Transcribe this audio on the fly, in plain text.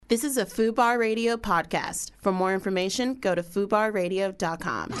This is a FUBAR Radio podcast. For more information, go to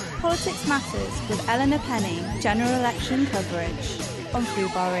FUBARradio.com. Politics Matters with Eleanor Penny, general election coverage on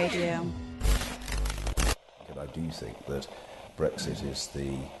FUBAR Radio. I do think that Brexit is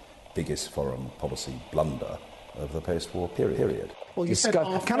the biggest foreign policy blunder of the post-war period. Well, you said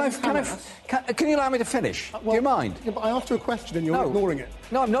can you allow me to finish? Do you mind? Yeah, but I asked you a question and you're ignoring it.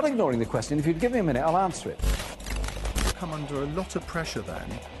 No, I'm not ignoring the question. If you'd give me a minute, I'll answer it. Come under a lot of pressure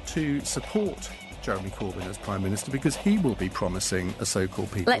then to support Jeremy Corbyn as Prime Minister because he will be promising a so-called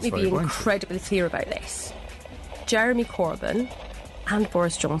people's vote. Let me be incredibly clear about this. Jeremy Corbyn and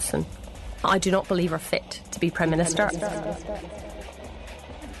Boris Johnson, I do not believe are fit to be Prime Minister.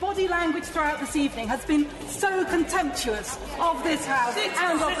 Body language throughout this evening has been so contemptuous of this House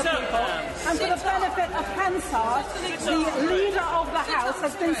and of the people. And for the benefit of Hansard, the leader of the House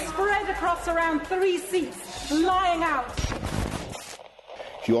has been spread across around 3 seats, lying out.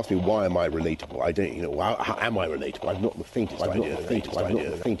 If you ask me why am I relatable, I don't, how am I relatable? I've not the faintest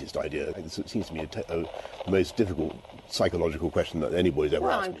idea. It seems to me the most difficult psychological question that anybody's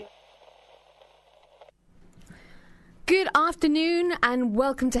ever asked me. Good afternoon and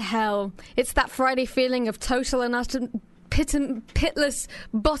welcome to hell. It's that Friday feeling of total and utter pitless,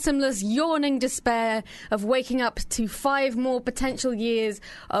 bottomless, yawning despair of waking up to 5 more potential years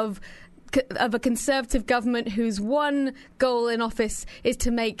of a Conservative government whose one goal in office is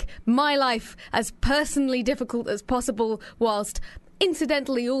to make my life as personally difficult as possible, whilst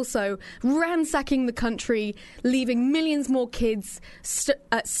incidentally also ransacking the country, leaving millions more kids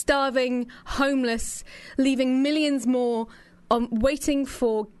starving, homeless, leaving millions more waiting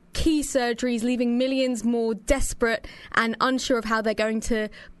for key surgeries, leaving millions more desperate and unsure of how they're going to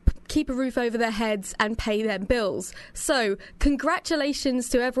keep a roof over their heads and pay their bills. So, congratulations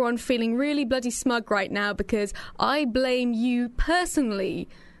to everyone feeling really bloody smug right now, because I blame you personally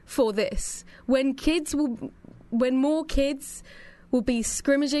for this. When more kids will be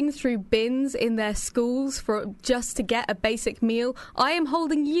scrimmaging through bins in their schools just to get a basic meal, I am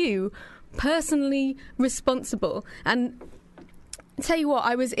holding you personally responsible. And I'll tell you what,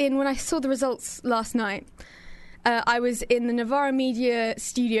 when I saw the results last night, I was in the Novara Media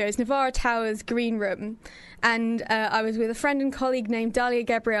Studios, Novara Towers green room, and I was with a friend and colleague named Dalia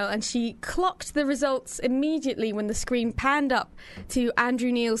Gabriel, and she clocked the results immediately when the screen panned up to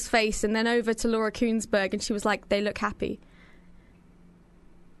Andrew Neil's face and then over to Laura Kuenssberg, and she was like, "They look happy."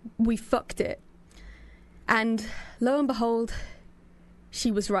 We fucked it. And lo and behold,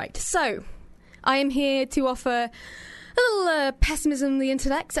 she was right. So, I am here to offer a little pessimism of the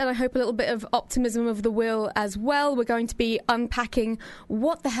intellect, and I hope a little bit of optimism of the will as well. We're going to be unpacking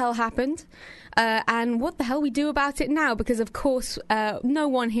what the hell happened and what the hell we do about it now, because of course no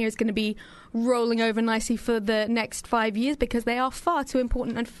one here is going to be rolling over nicely for the next 5 years, because they are far too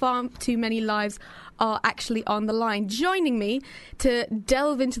important and far too many lives are actually on the line. Joining me to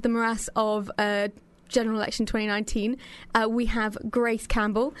delve into the morass of General Election 2019, we have Grace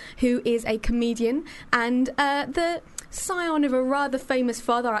Campbell, who is a comedian and the scion of a rather famous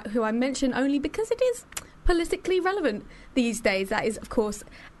father, who I mention only because it is politically relevant these days. That is, of course,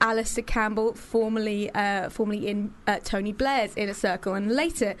 Alistair Campbell, formerly in Tony Blair's Inner Circle. And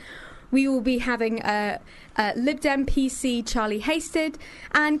later we will be having Lib Dem PC Charlie Hasted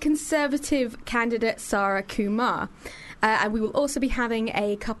and Conservative candidate Sarah Kumar. And we will also be having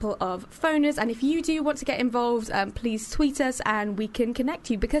a couple of phoners. And if you do want to get involved, please tweet us and we can connect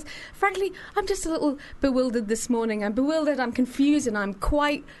you. Because, frankly, I'm just a little bewildered this morning. I'm bewildered, I'm confused, and I'm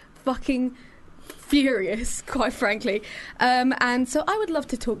quite fucking furious, quite frankly. And so I would love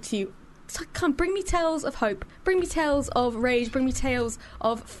to talk to you. So come, bring me tales of hope, bring me tales of rage, bring me tales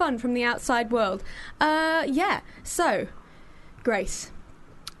of fun from the outside world. So, Grace.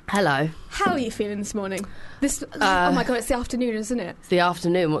 Hello. How are you feeling this morning? Oh my God, it's the afternoon, isn't it? It's the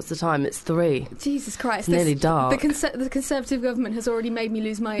afternoon. What's the time? It's 3. Jesus Christ. It's nearly dark. The Conservative government has already made me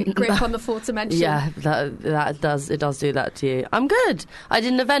lose my grip on the fourth dimension. Yeah, it does do that to you. I'm good. I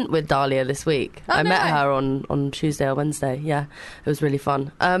did an event with Dalia this week. I met her on Tuesday or Wednesday. Yeah, it was really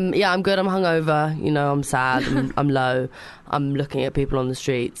fun. I'm good. I'm hungover. I'm sad. I'm low. I'm looking at people on the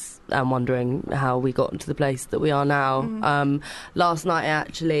streets and wondering how we got into the place that we are now. Last night I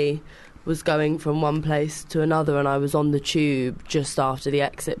actually was going from one place to another, and I was on the tube just after the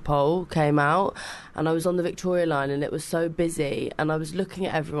exit poll came out, and I was on the Victoria line, and it was so busy, and I was looking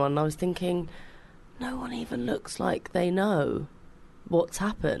at everyone and I was thinking, no one even looks like they know what's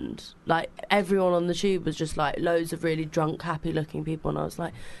happened. Like, everyone on the tube was just like loads of really drunk, happy-looking people, and I was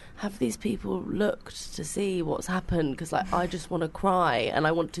like, have these people looked to see what's happened? Because, like, I just want to cry and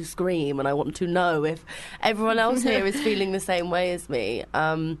I want to scream and I want to know if everyone else here is feeling the same way as me.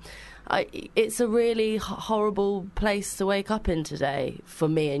 It's a really horrible place to wake up in today for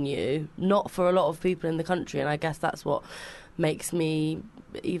me and you, not for a lot of people in the country, and I guess that's what makes me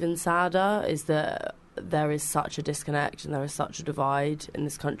even sadder, is that there is such a disconnect and there is such a divide in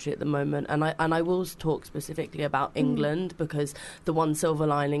this country at the moment. And I will talk specifically about England, because the one silver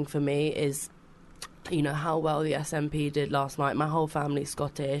lining for me is, you know, how well the SNP did last night. My whole family's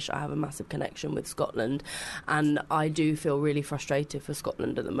Scottish. I have a massive connection with Scotland, and I do feel really frustrated for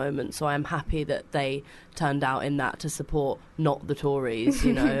Scotland at the moment. So I'm happy that they turned out in that to support not the Tories,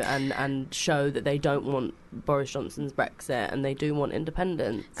 you know, and show that they don't want Boris Johnson's Brexit and they do want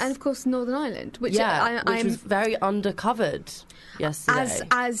independence. And of course Northern Ireland, which which was very undercovered yesterday,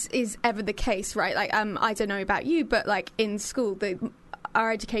 as is ever the case, right? Like, I don't know about you, but like in school, our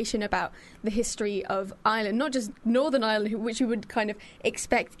education about the history of Ireland, not just Northern Ireland, which you would kind of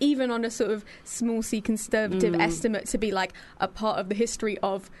expect, even on a sort of small c conservative estimate, to be like a part of the history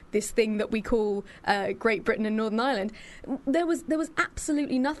of this thing that we call Great Britain and Northern Ireland. There was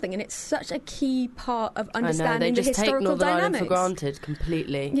absolutely nothing, and it's such a key part of understanding the historical take Northern dynamics. Ireland for granted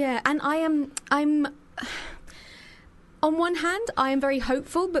completely. Yeah, and I'm. On one hand, I am very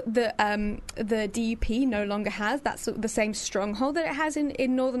hopeful, but the DUP no longer has the same stronghold that it has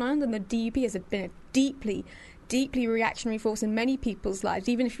in Northern Ireland, and the DUP has been a deeply reactionary force in many people's lives.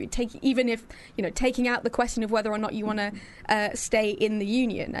 Even if taking out the question of whether or not you want to stay in the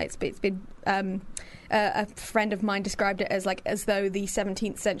union, it's been. A friend of mine described it as though the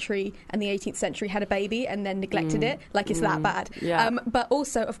 17th century and the 18th century had a baby and then neglected it. Like, it's that bad. Yeah. But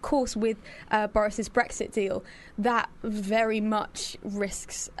also, of course, with Boris's Brexit deal, that very much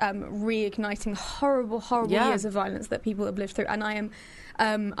risks reigniting horrible years of violence that people have lived through. And I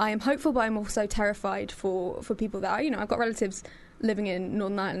am hopeful, but I'm also terrified for people that are, I've got relatives living in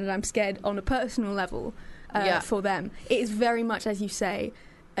Northern Ireland, and I'm scared on a personal level for them. It is very much, as you say,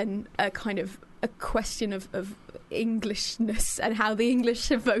 a kind of a question of Englishness and how the English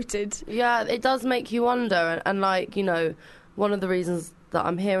have voted. Yeah, it does make you wonder. And like, one of the reasons that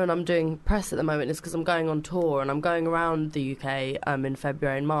I'm here and I'm doing press at the moment is because I'm going on tour and I'm going around the UK in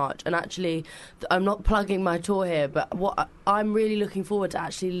February and March. And actually, I'm not plugging my tour here, but what I'm really looking forward to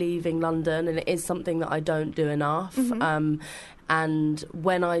actually leaving London, and it is something that I don't do enough. And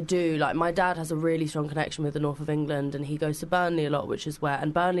when I do, like, my dad has a really strong connection with the north of England, and he goes to Burnley a lot, which is where...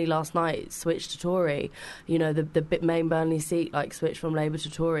 And Burnley last night switched to Tory. The main Burnley seat, like, switched from Labour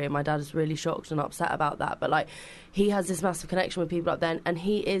to Tory, and my dad is really shocked and upset about that. But, like, he has this massive connection with people up there, and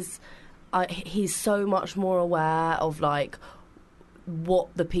he's so much more aware of, like, what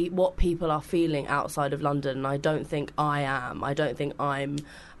people are feeling outside of London, and I don't think I am. I don't think I'm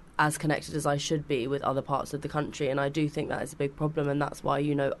as connected as I should be with other parts of the country, and I do think that is a big problem, and that's why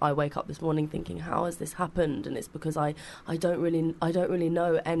I wake up this morning thinking, how has this happened? And it's because I don't really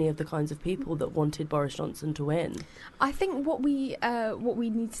know any of the kinds of people that wanted Boris Johnson to win. I think what we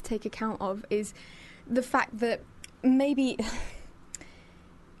need to take account of is the fact that maybe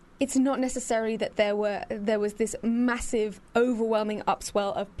it's not necessarily that there was this massive, overwhelming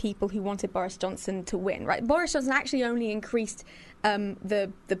upswell of people who wanted Boris Johnson to win. Right, Boris Johnson actually only increased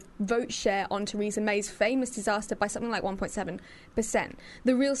the vote share on Theresa May's famous disaster by something like 1.7%.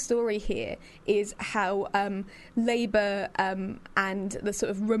 The real story here is how Labour and the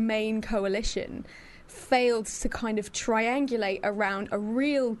sort of Remain coalition failed to kind of triangulate around a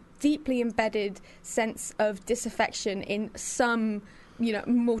real deeply embedded sense of disaffection in some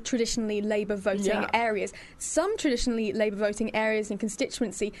more traditionally Labour voting areas. Some traditionally Labour voting areas and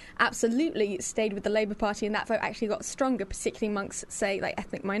constituency absolutely stayed with the Labour Party, and that vote actually got stronger, particularly amongst, say, like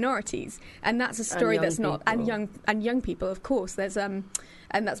ethnic minorities. And that's a story that's not... And young people, of course. There's and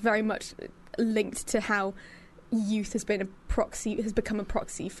that's very much linked to how youth has become a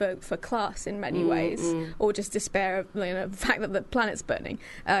proxy for class in many ways, or just despair of the fact that the planet's burning.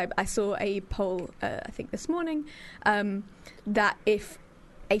 I saw a poll, I think this morning, that if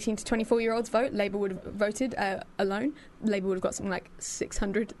 18 to 24-year-olds vote, Labour would have voted alone. Labour would have got something like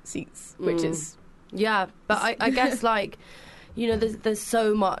 600 seats, which is... Yeah, but I guess, like, there's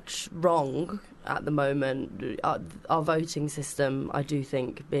so much wrong at the moment. Our voting system, I do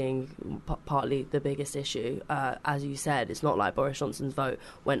think, being partly the biggest issue. As you said, it's not like Boris Johnson's vote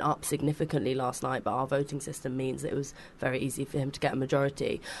went up significantly last night, but our voting system means it was very easy for him to get a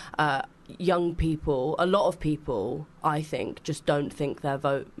majority. Young people, a lot of people, I think, just don't think their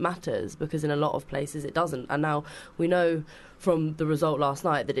vote matters, because in a lot of places it doesn't. And now we know from the result last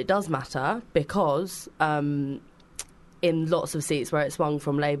night that it does matter, because in lots of seats where it swung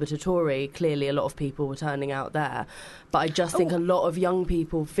from Labour to Tory, clearly a lot of people were turning out there. But I just think a lot of young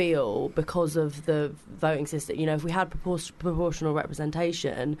people feel, because of the voting system, you know, if we had proportional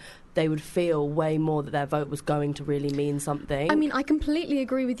representation, they would feel way more that their vote was going to really mean something. I mean, I completely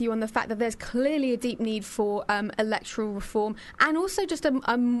agree with you on the fact that there's clearly a deep need for electoral reform, and also just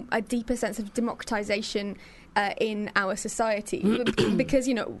a deeper sense of democratisation in our society. Because,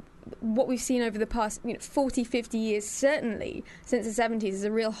 you know, what we've seen over the past 40, 50 years, certainly since the 70s, is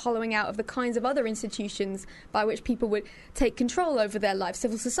a real hollowing out of the kinds of other institutions by which people would take control over their lives.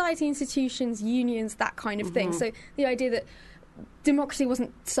 Civil society institutions, unions, that kind of thing. So the idea that democracy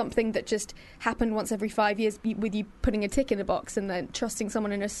wasn't something that just happened once every 5 years with you putting a tick in a box and then trusting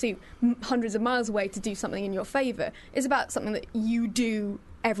someone in a suit hundreds of miles away to do something in your favour. It's about something that you do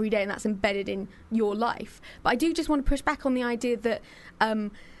every day, and that's embedded in your life. But I do just want to push back on the idea that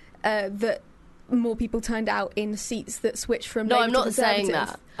that more people turned out in seats that switched from Labour to Conservative. I'm not saying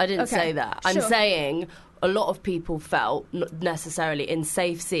that. I didn't say that. I'm saying a lot of people felt, not necessarily in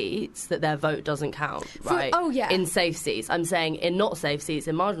safe seats, that their vote doesn't count, right? In safe seats. I'm saying in not safe seats,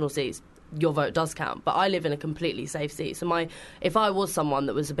 in marginal seats, your vote does count. But I live in a completely safe seat. So if I was someone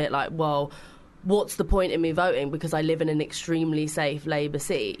that was a bit like, well, what's the point in me voting because I live in an extremely safe Labour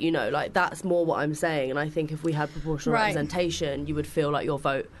seat? You know, like, that's more what I'm saying. And I think if we had proportional representation, you would feel like your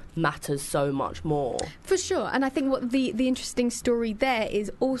vote matters so much more. For sure. And I think what the interesting story there is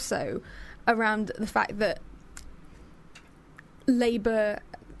also around the fact that Labour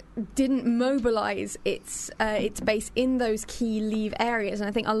didn't mobilise its base in those key Leave areas. And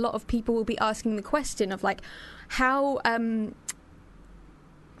I think a lot of people will be asking the question of, like, how...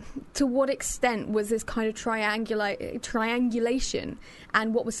 to what extent was this kind of triangulation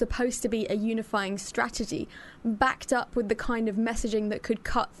and what was supposed to be a unifying strategy backed up with the kind of messaging that could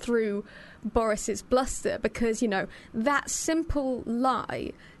cut through Boris's bluster? Because, you know, that simple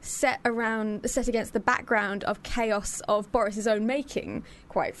lie set against the background of chaos of Boris's own making,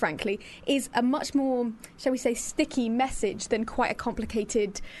 quite frankly, is a much more, shall we say, sticky message than quite a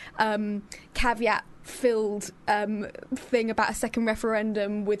complicated caveat-filled thing about a second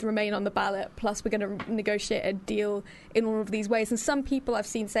referendum with Remain on the ballot, plus we're going to negotiate a deal in all of these ways. And some people I've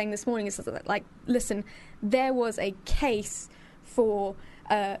seen saying this morning is like, listen, there was a case for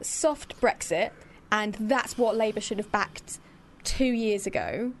soft Brexit, and that's what Labour should have backed 2 years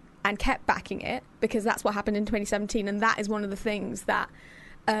ago and kept backing it, because that's what happened in 2017, and that is one of the things that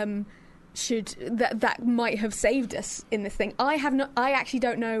that might have saved us in this thing. I actually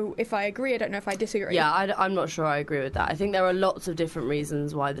don't know if I agree. I don't know if I disagree. Yeah, I'm not sure I agree with that. I think there are lots of different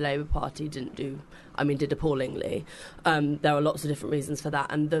reasons why the Labour Party did appallingly. There are lots of different reasons for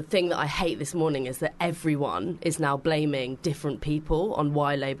that. And the thing that I hate this morning is that everyone is now blaming different people on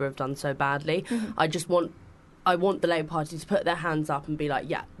why Labour have done so badly. I want the Labour Party to put their hands up and be like,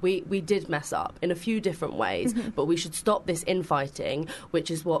 yeah, we did mess up in a few different ways, but we should stop this infighting, which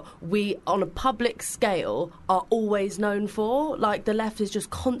is what we, on a public scale, are always known for. Like, the left is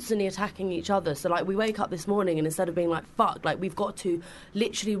just constantly attacking each other. So, like, we wake up this morning and instead of being like, fuck, like, we've got to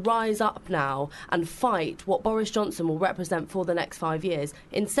literally rise up now and fight what Boris Johnson will represent for the next 5 years.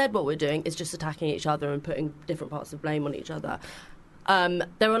 Instead, what we're doing is just attacking each other and putting different parts of blame on each other.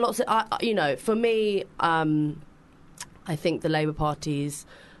 There are lots of, for me, I think the Labour Party's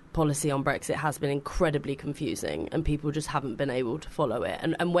policy on Brexit has been incredibly confusing, and people just haven't been able to follow it.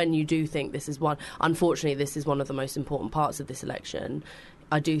 And when you do think this is one of the most important parts of this election,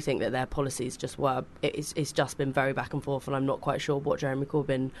 I do think that their policies just were, it's just been very back and forth, and I'm not quite sure what Jeremy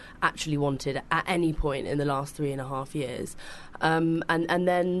Corbyn actually wanted at any point in the last 3.5 years. And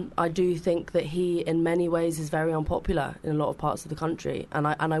then I do think that he, in many ways, is very unpopular in a lot of parts of the country. And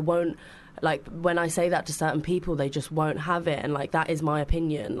I won't, like, when I say that to certain people, they just won't have it. And, like, that is my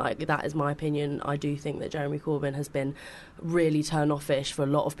opinion. Like, that is my opinion. I do think that Jeremy Corbyn has been really turn-offish for a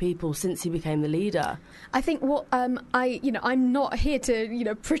lot of people since he became the leader. I think what I'm not here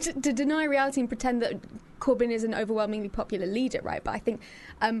to to deny reality and pretend that Corbyn is an overwhelmingly popular leader, right? But I think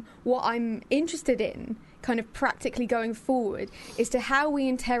what I'm interested in, kind of practically going forward, is to how we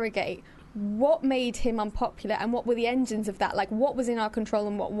interrogate what made him unpopular and what were the engines of that? Like, what was in our control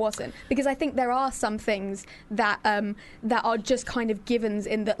and what wasn't? Because I think there are some things that that are just kind of givens,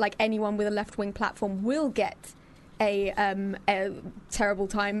 in that, like, anyone with a left-wing platform will get a terrible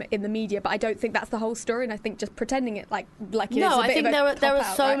time in the media, but I don't think that's the whole story, and I think just pretending it like it is no, a bit I think of a there are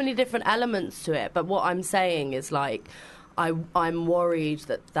cop-out, so right? many different elements to it, but what I'm saying is, like, I'm worried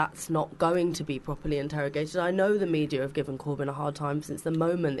that that's not going to be properly interrogated. I know the media have given Corbyn a hard time since the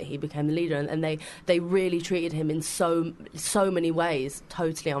moment that he became the leader, and they really treated him in so many ways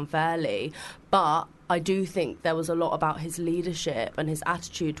totally unfairly. But I do think there was a lot about his leadership and his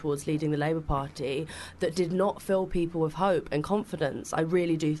attitude towards leading the Labour Party that did not fill people with hope and confidence. I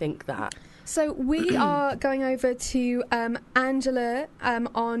really do think that. So we are going over to Angela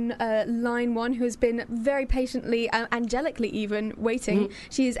on line 1, who has been very patiently, angelically even, waiting.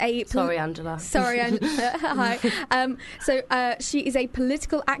 She is a... Sorry, Angela. Sorry, Angela. Hi. So she is a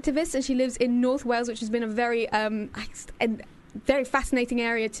political activist, and she lives in North Wales, which has been a very fascinating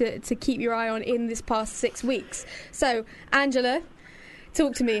area to keep your eye on in this past 6 weeks. So, Angela,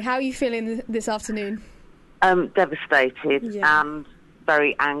 talk to me. How are you feeling this afternoon? Devastated and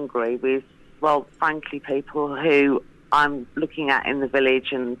very angry with, well, frankly, people who I'm looking at in the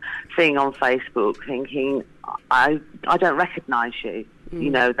village and seeing on Facebook thinking, I don't recognise you.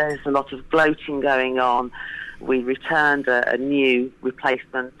 You know, there's a lot of gloating going on. We returned a new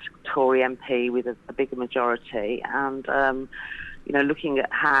replacement Tory MP with a bigger majority, and, you know, looking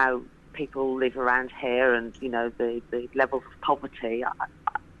at how people live around here and, you know, the levels of poverty,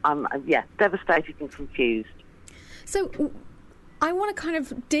 I'm devastated and confused. So I want to kind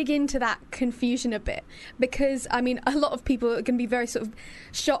of dig into that confusion a bit, because I mean, a lot of people can be very sort of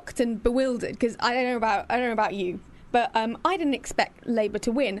shocked and bewildered, because I don't know about you, but I didn't expect Labour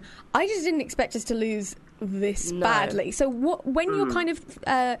to win. I just didn't expect us to lose this badly. So when you're kind of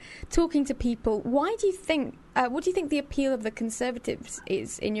talking to people, what do you think the appeal of the Conservatives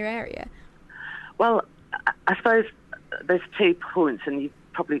is in your area? Well, I suppose there's 2 points, and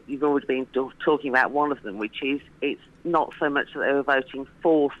you've already been talking about one of them, which is it's not so much that they were voting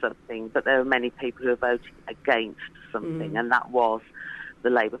for something, but there were many people who were voting against something, and that was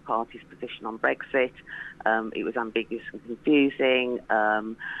the Labour Party's position on Brexit. It was ambiguous and confusing.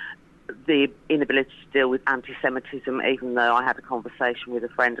 The inability to deal with anti-Semitism, even though I had a conversation with a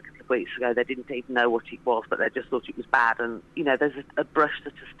friend a couple of weeks ago, they didn't even know what it was, but they just thought it was bad. And, you know, there's a brush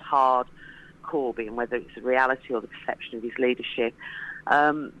that has tarred Corbyn, whether it's the reality or the perception of his leadership.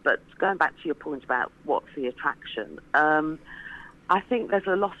 But going back to your point about what's the attraction, I think there's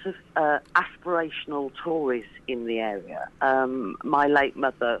a lot of aspirational Tories in the area. My late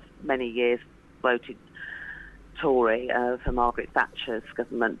mother, many years, voted Tory for Margaret Thatcher's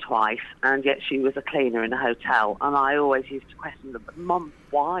government twice, and yet she was a cleaner in a hotel. And I always used to question them, Mum,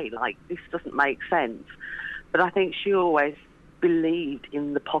 why? Like, this doesn't make sense. But I think she always believed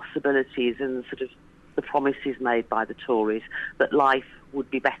in the possibilities and sort of the promises made by the Tories that life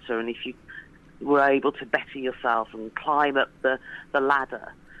would be better, and if you were able to better yourself and climb up the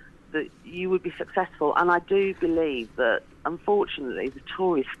ladder, that you would be successful. And I do believe that, unfortunately, the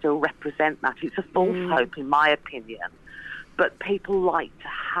Tories still represent that. It's a false hope, in my opinion, but people like to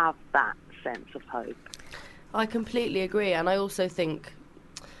have that sense of hope. I completely agree, and I also think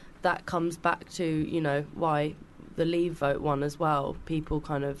that comes back to, you know, why the Leave vote won as well. People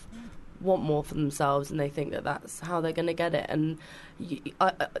kind of want more for themselves, and they think that that's how they're going to get it. And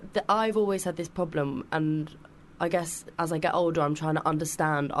I've always had this problem, and I guess as I get older, I'm trying to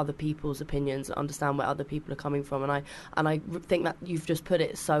understand other people's opinions, understand where other people are coming from, and I think that you've just put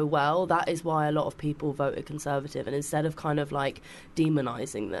it so well. That is why a lot of people voted Conservative, and instead of kind of like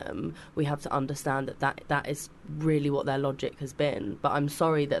demonising them, we have to understand that is really what their logic has been. But I'm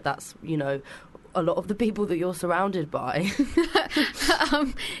sorry that that's, you know, a lot of the people that you're surrounded by.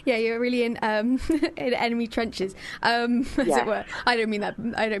 You're really in enemy trenches, as it were. I don't mean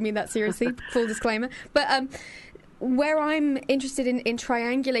that seriously. Full disclaimer. But where I'm interested in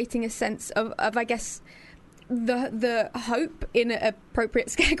triangulating a sense of I guess the hope, in appropriate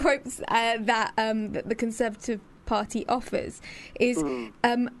scare quotes, that the Conservative Party offers is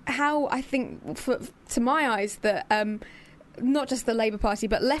how I think, to my eyes, that not just the Labour Party,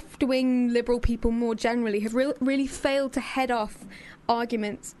 but left-wing liberal people more generally have really failed to head off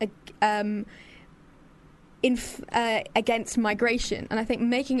arguments against migration. And I think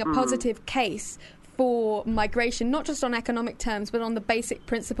making a positive case for migration, not just on economic terms, but on the basic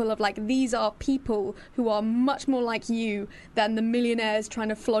principle of, like, these are people who are much more like you than the millionaires trying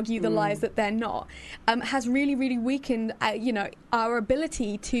to flog you the lies that they're not, has really, really weakened, our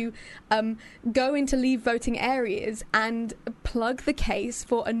ability to go into leave voting areas and plug the case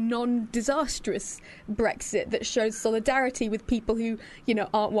for a non-disastrous Brexit that shows solidarity with people who,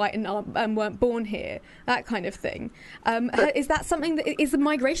 aren't white and weren't born here, that kind of thing. Is that something is the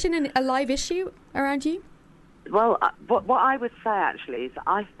migration a live issue around you? Well, what I would say actually is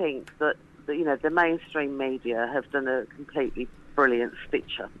I think that the mainstream media have done a completely brilliant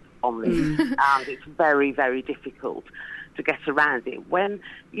stitch up on this, and it's very, very difficult to get around it when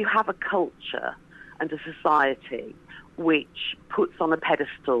you have a culture and a society which puts on a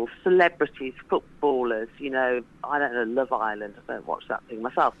pedestal celebrities, footballers, I don't know, Love Island, I don't watch that thing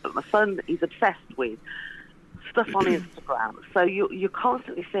myself, but my son is obsessed with stuff on Instagram. So you're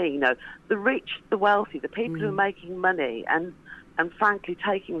constantly seeing, the rich, the wealthy, the people who are making money and frankly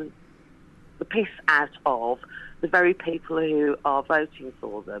taking the piss out of the very people who are voting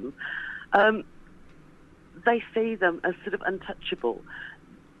for them. They see them as sort of untouchable.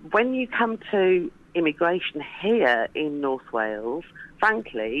 When you come to immigration here in North Wales,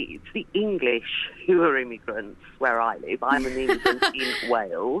 frankly, it's the English who are immigrants where I live. I'm an immigrant in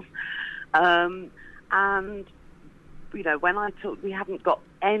Wales. And, when I talk, we haven't got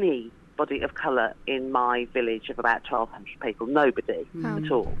anybody of colour in my village of about 1,200 people, nobody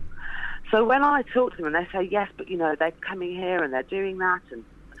at all. So when I talk to them and they say, yes, but, they're coming here and they're doing that,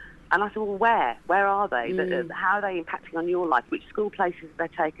 and I said, well, where are they? How are they impacting on your life? Which school places have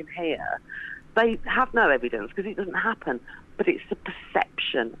they taken here? They have no evidence because it doesn't happen, but it's the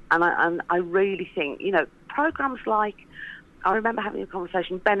perception. And I really think, programmes like, I remember having a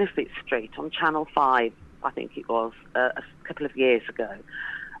conversation, Benefit Street on Channel 5, I think it was, a couple of years ago.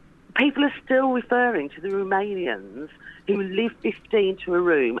 People are still referring to the Romanians who live 15 to a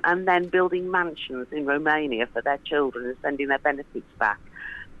room and then building mansions in Romania for their children and sending their benefits back.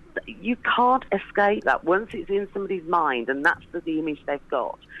 You can't escape that once it's in somebody's mind, and that's the image they've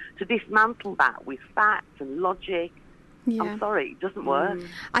got. To dismantle that with facts and logic, I'm sorry, it doesn't work.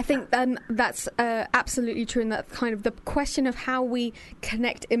 I think that's absolutely true, and that's kind of the question of how we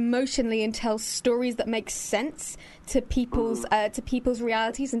connect emotionally and tell stories that make sense to people's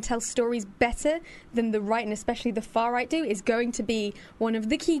realities and tell stories better than the right and especially the far right do is going to be one of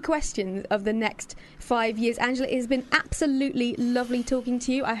the key questions of the next 5 years. Angela, it has been absolutely lovely talking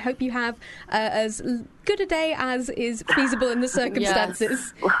to you. I hope you have as good a day as is feasible in the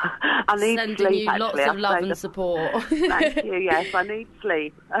circumstances. Yes. I need sending sleep, you lots of love and support. Thank you. Yes, I need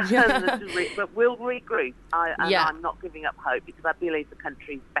sleep. But we'll regroup. I'm not giving up hope because I believe the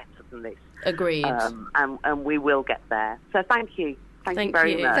country is better than this. Agreed. And we will get there. So thank you. Thank you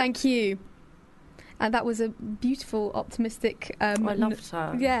very much. Thank you. And that was a beautiful, optimistic. I loved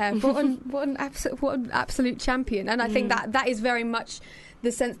her. Yeah, what an absolute champion. And I think that is very much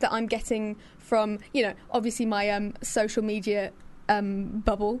the sense that I'm getting from, obviously my social media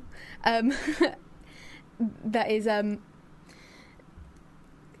bubble. That is,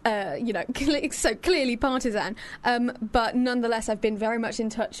 so clearly partisan. But nonetheless, I've been very much in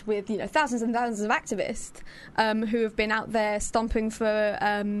touch with, thousands and thousands of activists who have been out there stomping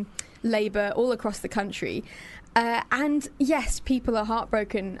for Labour all across the country. And yes, people are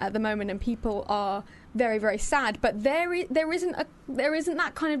heartbroken at the moment, and people are very, very sad. But there isn't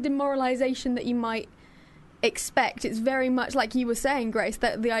that kind of demoralisation that you might expect. It's very much like you were saying, Grace,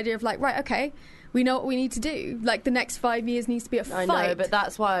 that the idea of like, right, okay, we know what we need to do. Like, the next 5 years needs to be a fight. I know, but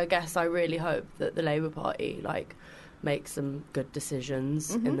that's why I guess I really hope that the Labour Party, makes some good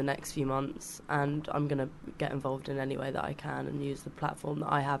decisions in the next few months, and I'm going to get involved in any way that I can and use the platform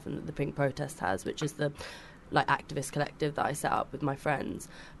that I have and that the Pink Protest has, which is the activist collective that I set up with my friends,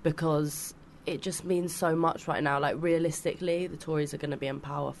 because it just means so much right now. Realistically, the Tories are going to be in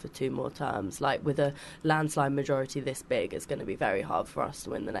power for 2 more terms. With a landslide majority this big, it's going to be very hard for us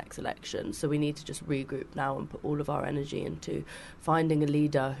to win the next election. So we need to just regroup now and put all of our energy into finding a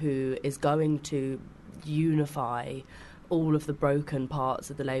leader who is going to unify all of the broken parts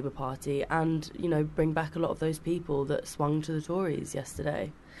of the Labour Party and, bring back a lot of those people that swung to the Tories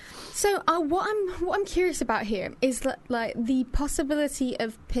yesterday. So what I'm curious about here is that, the possibility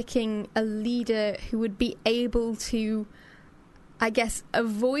of picking a leader who would be able to I guess,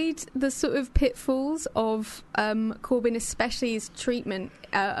 avoid the sort of pitfalls of Corbyn, especially his treatment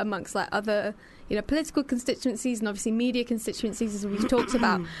amongst like other, political constituencies and obviously media constituencies, as we've talked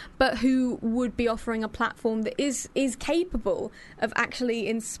about, but who would be offering a platform that is capable of actually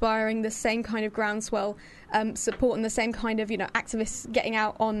inspiring the same kind of groundswell support and the same kind of, activists getting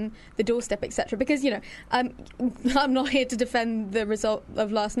out on the doorstep, etc. Because, I'm not here to defend the result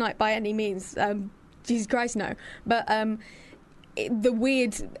of last night by any means. Jesus Christ, no. But the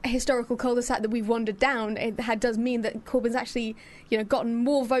weird historical cul-de-sac that we've wandered down, does mean that Corbyn's actually, gotten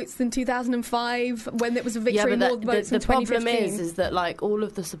more votes than 2005 when it was a victory, more votes than 2015. The problem is that like all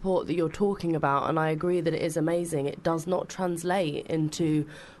of the support that you're talking about, and I agree that it is amazing, it does not translate into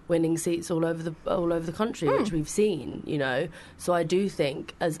winning seats all over the country, which we've seen, So I do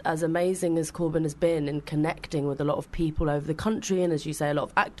think, as amazing as Corbyn has been in connecting with a lot of people over the country, and as you say, a lot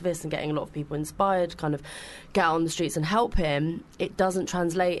of activists, and getting a lot of people inspired to kind of get out on the streets and help him, it doesn't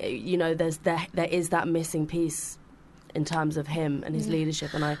translate. There is that missing piece in terms of him and his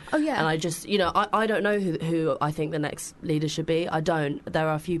leadership, and I just, I don't know who I think the next leader should be. I don't. There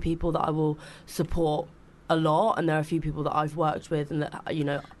are a few people that I will support a lot, and there are a few people that I've worked with, and that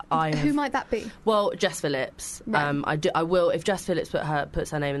Who might that be? Well, Jess Phillips. Right. I will. If Jess Phillips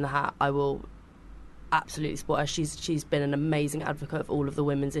puts her name in the hat, I will absolutely support her. She's been an amazing advocate of all of the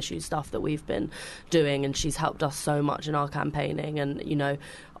women's issues stuff that we've been doing, and she's helped us so much in our campaigning. And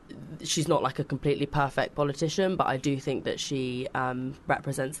she's not like a completely perfect politician, but I do think that she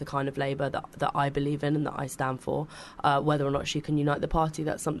represents the kind of Labour that I believe in and that I stand for. Whether or not she can unite the party,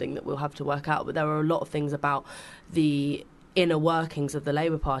 that's something that we'll have to work out. But there are a lot of things about the inner workings of the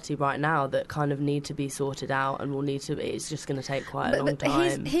Labour Party right now that kind of need to be sorted out, and will need to. It's just going to take quite a long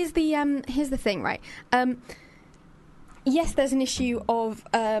time. Here's the thing, right? Yes, there's an issue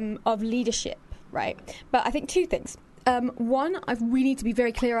of leadership, right? But I think two things. One, we need to be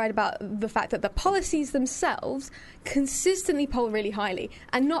very clear-eyed about the fact that the policies themselves consistently poll really highly,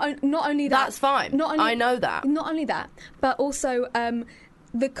 and not only that. That's fine. I know that. Not only that, but also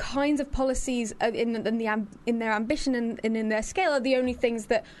the kinds of policies in their ambition and in their scale are the only things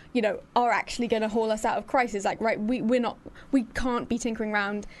that are actually going to haul us out of crisis. Like, right, we can't be tinkering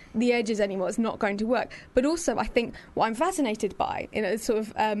around the edges anymore. It's not going to work. But also, I think what I'm fascinated by,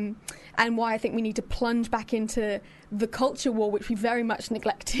 and why I think we need to plunge back into the culture war, which we very much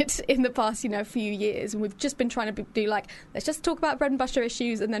neglected in the past, few years, and we've just been trying to do let's just talk about bread and butter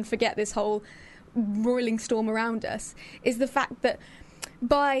issues and then forget this whole roiling storm around us, is the fact that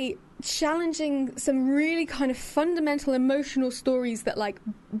by challenging some really kind of fundamental emotional stories that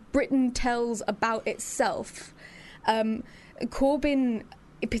Britain tells about itself, Corbyn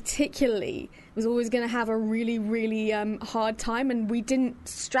particularly was always going to have a really, really hard time, and we didn't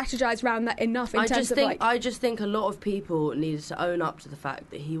strategise around that enough. I just think a lot of people needed to own up to the fact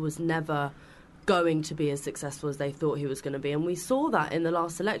that he was never going to be as successful as they thought he was going to be, and we saw that in the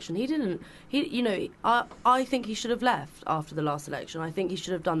last election. I think he should have left after the last election. I think he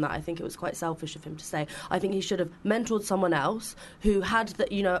should have done that. I think it was quite selfish of him to stay. I think he should have mentored someone else who had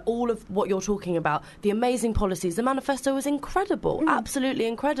all of what you're talking about, the amazing policies. The manifesto was incredible, absolutely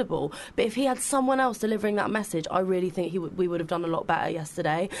incredible. But if he had someone else delivering that message, I really think we would have done a lot better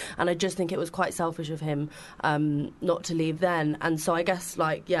yesterday. And I just think it was quite selfish of him not to leave then. And so I guess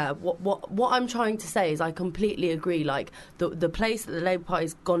what I'm trying to say is I completely agree. The place that the Labour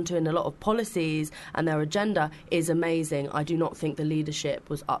Party's gone to in a lot of policies and their agenda is amazing. I do not think the leadership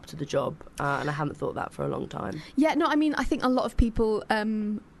was up to the job, and I haven't thought that for a long time. Yeah, no, I mean, I think a lot of people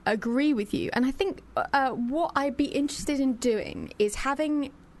agree with you, and I think what I'd be interested in doing is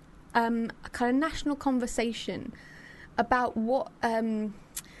having a kind of national conversation about what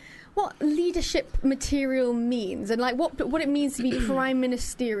leadership material means, and what it means to be prime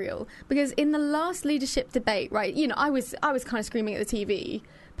ministerial. Because in the last leadership debate, right, I was kind of screaming at the TV,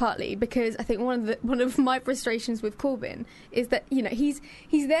 partly because I think one of my frustrations with Corbyn is that he's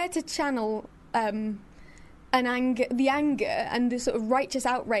there to channel the anger and the sort of righteous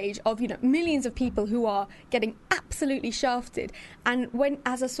outrage of millions of people who are getting absolutely shafted, and when,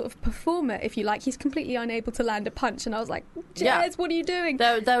 as a sort of performer, if you like, he's completely unable to land a punch. And I was like, Jez, what are you doing?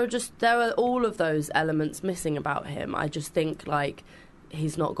 There were all of those elements missing about him. I just think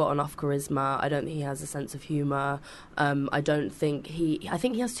he's not got enough charisma. I don't think he has a sense of humour. I think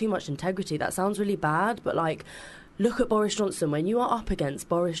he has too much integrity. That sounds really bad, but look at Boris Johnson. When you are up against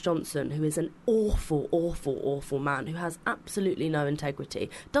Boris Johnson, who is an awful, awful, awful man, who has absolutely no integrity,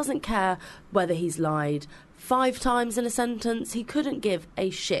 doesn't care whether he's lied 5 times in a sentence. He couldn't give a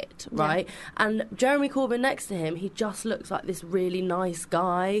shit, right? Yeah. And Jeremy Corbyn next to him, he just looks like this really nice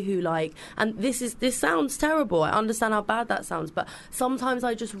guy who, like, and this sounds terrible. I understand how bad that sounds, but sometimes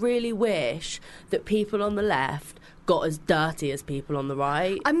I just really wish that people on the left got as dirty as people on the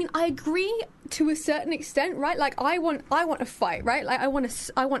right. I mean, I agree to a certain extent, right? Like, I want a fight, right? Like, I want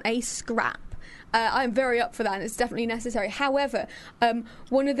a scrap. I'm very up for that, and it's definitely necessary. However,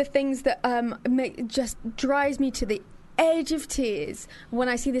 one of the things that just drives me to the edge of tears when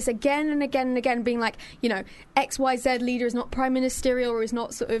I see this again and again and again, being like, you know, XYZ leader is not prime ministerial or is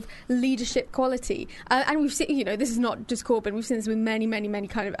not sort of leadership quality. And we've seen, you know, this is not just Corbyn. We've seen this with many, many, many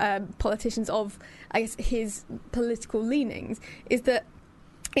kind of politicians of, I guess, his political leanings, is that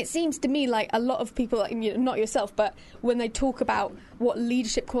it seems to me like a lot of people, you know, not yourself, but when they talk about what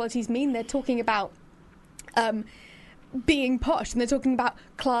leadership qualities mean, they're talking about being posh, and they're talking about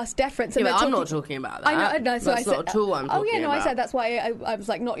class deference. And yeah, but I'm not talking about that. I know, so that's not at all what I'm talking about. Oh, yeah, no, I said that's why I was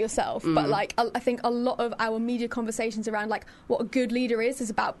like, not yourself. But, like, I think a lot of our media conversations around, like, what a good leader is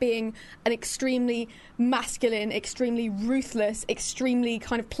about being an extremely masculine, extremely ruthless, extremely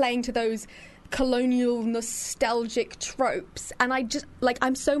kind of playing to those colonial nostalgic tropes, and I just like,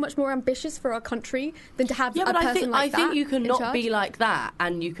 I'm so much more ambitious for our country than to have a person like that. I think you can not be like that,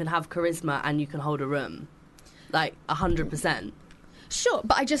 and you can have charisma, and you can hold a room, like 100%. Sure,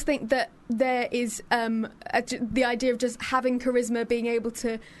 but I just think that there is the idea of just having charisma, being able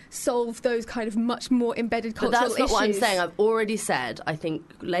to solve those kind of much more embedded cultural issues. But that's not what I'm saying. I've already said I think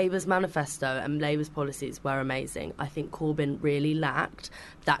Labour's manifesto and Labour's policies were amazing. I think Corbyn really lacked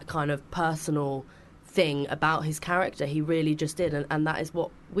that kind of personal thing about his character. He really just did, and that is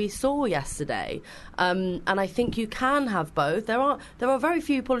what we saw yesterday. And I think you can have both. There are very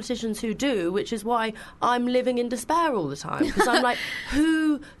few politicians who do, which is why I'm living in despair all the time, because I'm like,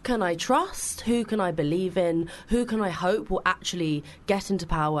 who can I trust? Who can I believe in? Who can I hope will actually get into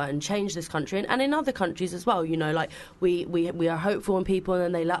power and change this country? And in other countries as well, you know, like we are hopeful in people, and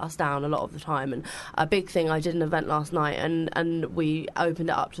then they let us down a lot of the time. And a big thing, I did an event last night, and we opened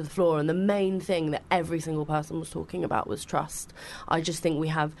it up to the floor, and the main thing that every single person was talking about was trust. I just think we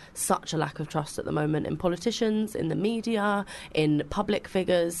have such a lack of trust at the moment in politicians, in the media, in public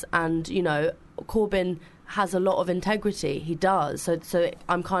figures, and, you know, Corbyn has a lot of integrity. He does. So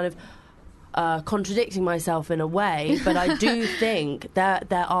I'm kind of contradicting myself in a way, but I do think there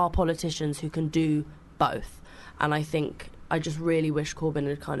are politicians who can do both, and I think I just really wish Corbyn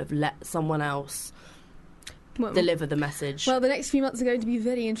had kind of let someone else deliver the message. Well, the next few months are going to be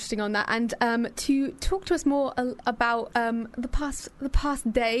very interesting on that, and to talk to us more about the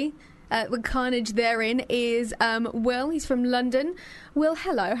past day, the carnage therein, is Will. He's from London. Will,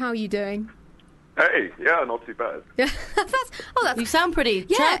 hello, how are you doing? Hey, yeah, not too bad. Yeah, that's you sound pretty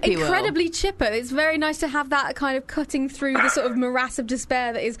chirpy, incredibly chipper. It's very nice to have that kind of cutting through the sort of morass of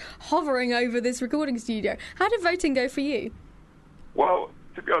despair that is hovering over this recording studio. How did voting go for you? Well,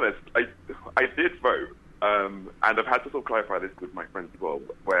 to be honest, I did vote. And I've had to sort of clarify this with my friends as well,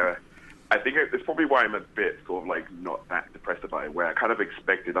 where I think it's probably why I'm a bit sort of like not that depressed about it, where I kind of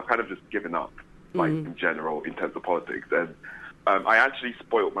expected, I've kind of just given up, like in general, in terms of politics. And I actually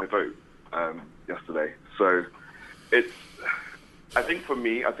spoiled my vote yesterday. So I think for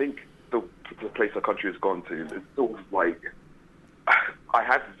me, I think the place our country has gone to is sort of like, I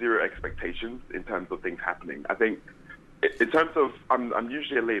had zero expectations in terms of things happening. I think in terms of, I'm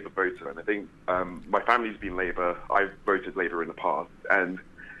usually a Labour voter, and I think my family's been Labour. I've voted Labour in the past, and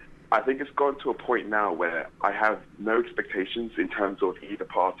I think it's gone to a point now where I have no expectations in terms of either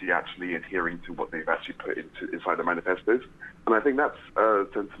party actually adhering to what they've actually put inside the manifestos. And I think that's a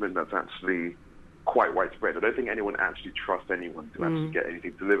sentiment that's actually quite widespread. I don't think anyone actually trusts anyone to actually get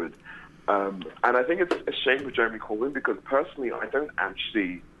anything delivered. And I think it's a shame for Jeremy Corbyn, because personally I don't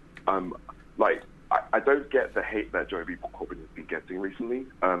actually I don't get the hate that Jeremy Corbyn has been getting recently.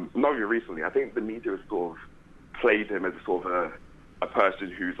 Not even recently. I think the media has sort of played him as a sort of a person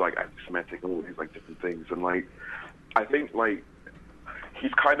who's like anti-Semitic and all these like different things. And like, I think like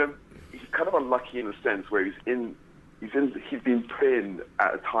he's kind of unlucky in the sense where he's been put in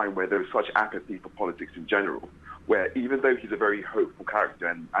at a time where there's such apathy for politics in general, where even though he's a very hopeful character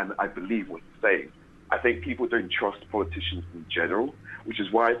and I believe what he's saying, I think people don't trust politicians in general, which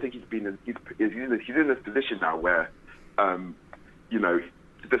is why I think he's in this position now where, you know,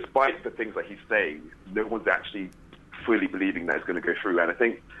 despite the things that he's saying, no one's actually fully believing that it's going to go through. And I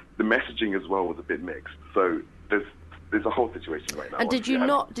think the messaging as well was a bit mixed. So there's a whole situation right now. And did you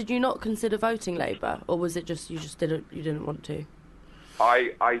not consider voting Labour, or was it just you didn't want to?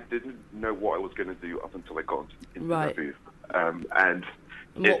 I didn't know what I was going to do up until I got into the booth. And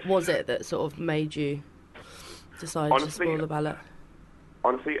what was it that sort of made you? decided to spoil the ballot?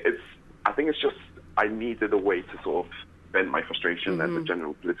 Honestly, I think it's just I needed a way to sort of vent my frustration at the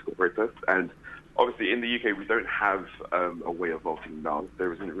general political protest. And obviously in the UK we don't have a way of voting now.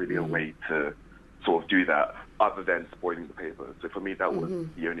 There isn't really a way to sort of do that other than spoiling the paper. So for me that was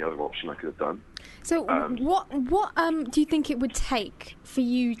the only other option I could have done. So what do you think it would take for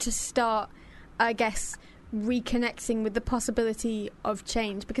you to start, I guess, reconnecting with the possibility of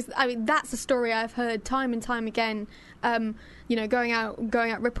change? Because I mean that's a story I've heard time and time again. You know, going out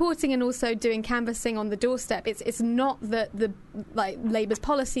reporting and also doing canvassing on the doorstep. It's not that the Labour's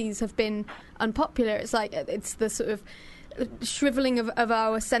policies have been unpopular. It's like it's the sort of shriveling of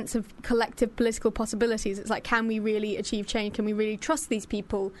our sense of collective political possibilities. It's like, can we really achieve change? Can we really trust these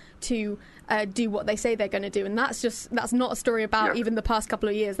people to do what they say they're going to do? And that's not a story about even the past couple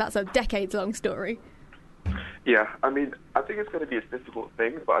of years. That's a decades-long story. Yeah, I mean, I think it's going to be a difficult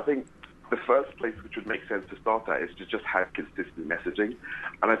thing, but I think the first place which would make sense to start at is to just have consistent messaging.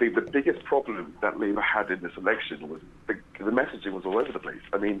 And I think the biggest problem that Labour had in this election was the messaging was all over the place.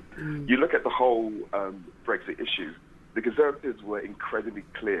 I mean, you look at the whole Brexit issue, the Conservatives were incredibly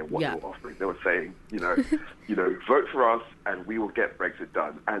clear what they were offering. They were saying, you know, vote for us and we will get Brexit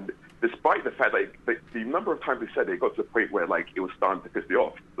done. And despite the fact that the number of times they said it got to the point where, like, it was starting to piss me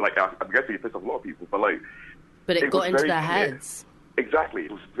off. Like, I'm guessing it pissed off a lot of people, but, like... But it got into their heads. Exactly.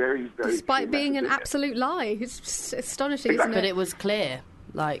 It was very, very... Despite being an absolute lie. It's astonishing, isn't it? But it was clear.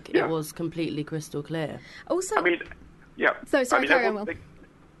 Like, it was completely crystal clear. Also... I mean, yeah. So, sorry, carry on, Will.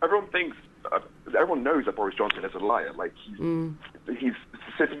 Everyone thinks... everyone knows that Boris Johnson is a liar. Like, he's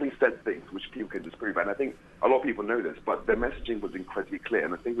specifically said things which people can disprove. And I think a lot of people know this, but their messaging was incredibly clear.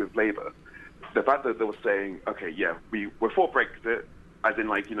 And I think with Labour, the fact that they were saying, okay, yeah, we're for Brexit, as in,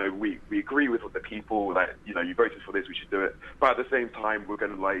 like, you know, we agree with the people that, you know, you voted for this, we should do it. But at the same time, we're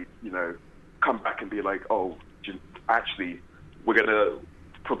going to, like, you know, come back and be like, oh, actually, we're going to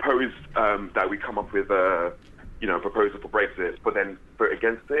propose that we come up with a, you know, proposal for Brexit, but then vote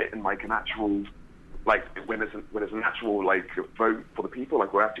against it in, like, an actual, like, when there's an actual, like, vote for the people,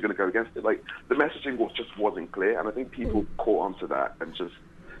 like, we're actually going to go against it. Like, the messaging just wasn't clear, and I think people caught onto that and just,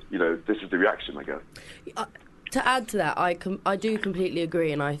 you know, this is the reaction, I guess. To add to that, I do completely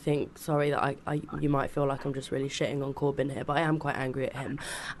agree, and I think, sorry that you might feel like I'm just really shitting on Corbyn here, but I am quite angry at him.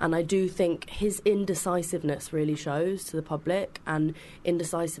 And I do think his indecisiveness really shows to the public, and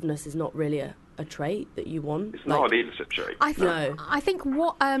indecisiveness is not really a trait that you want. It's not a leadership trait. I think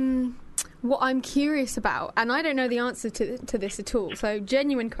what I'm curious about, and I don't know the answer to this at all, so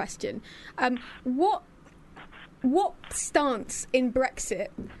genuine question, what stance in Brexit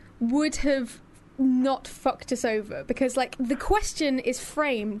would have not fucked us over? Because, like, the question is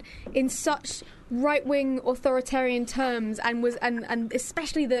framed in such right-wing authoritarian terms, and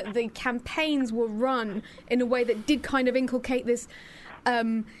especially the campaigns were run in a way that did kind of inculcate this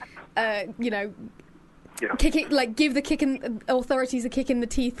you know, give the authorities a kick in the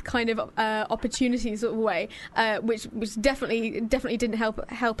teeth kind of opportunity sort of way, which definitely didn't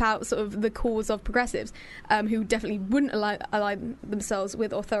help out sort of the cause of progressives, who definitely wouldn't align themselves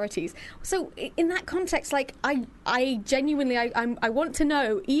with authorities. So in that context, like, I genuinely I want to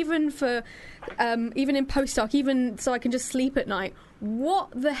know, even in post-doc, even so I can just sleep at night, what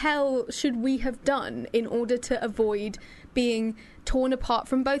the hell should we have done in order to avoid being torn apart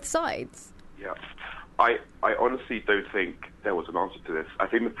from both sides? Yeah. I honestly don't think there was an answer to this. I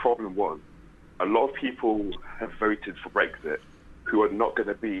think the problem was a lot of people have voted for Brexit who are not going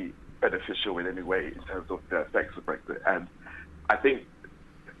to be beneficial in any way in terms of the effects of Brexit. And I think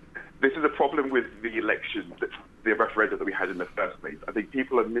this is a problem with the election, the referendum that we had in the first place. I think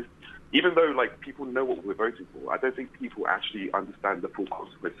people have missed, even though, like, people know what we're voting for, I don't think people actually understand the full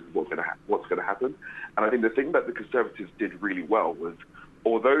consequences of what's going to happen. And I think the thing that the Conservatives did really well was,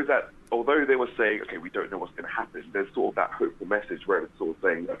 although they were saying, okay, we don't know what's going to happen, there's sort of that hopeful message where it's sort of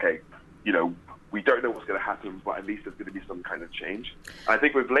saying, okay, you know, we don't know what's going to happen, but at least there's going to be some kind of change. And I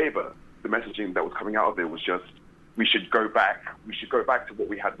think with Labour, the messaging that was coming out of it was just, we should go back to what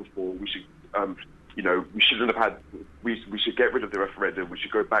we had before. We should, you know, we shouldn't have had, we should get rid of the referendum. We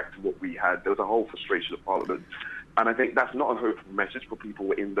should go back to what we had. There was a whole frustration of Parliament. And I think that's not a hopeful message for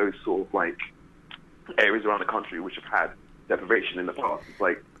people in those sort of, like, areas around the country which have had deprivation in the past. It's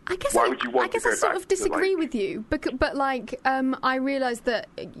like, why would you want to go back? I sort of disagree with you, but like, I realise that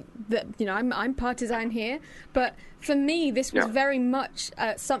you know, I'm partisan here, but for me this was very much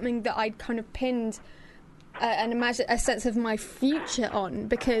something that I'd kind of pinned a sense of my future on,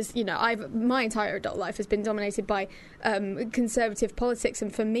 because my entire adult life has been dominated by conservative politics,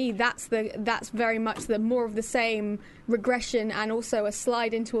 and for me that's very much the more of the same regression and also a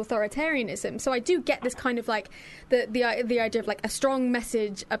slide into authoritarianism. So I do get this kind of like the idea of like a strong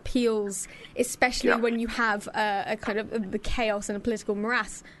message appeals, especially when you have a kind of the chaos and a political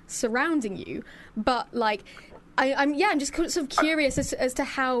morass surrounding you. But like I'm just sort of curious as to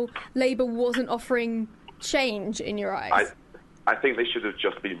how Labour wasn't offering change in your eyes. I think they should have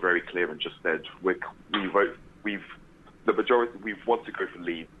just been very clear and just said the majority we want to go for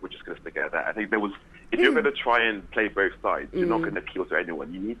Leave, we're just going to stick at that. I think if you're going to try and play both sides, you're not going to appeal to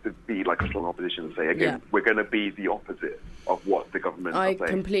anyone. You need to be like a strong opposition and say, again, we're going to be the opposite of what the government are saying. I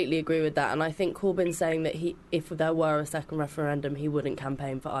completely agree with that, and I think Corbyn's saying that if there were a second referendum, he wouldn't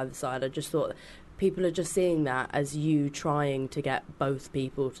campaign for either side. I just thought people are just seeing that as you trying to get both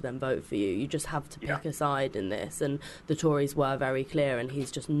people to then vote for you. You just have to pick a side in this, and the Tories were very clear, and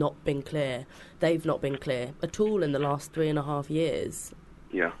he's just not been clear. They've not been clear at all in the last 3.5 years.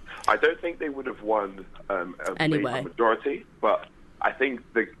 Yeah, I don't think they would have won a majority, but I think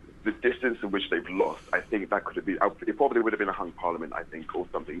the distance in which they've lost, I think that could have been, it probably would have been a hung parliament, I think, or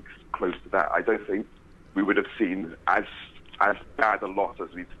something close to that. I don't think we would have seen as bad a loss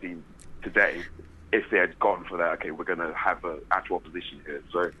as we've seen today if they had gone for that. Okay, we're going to have an actual opposition here.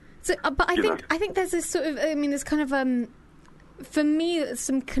 But I think there's this sort of, there's kind of for me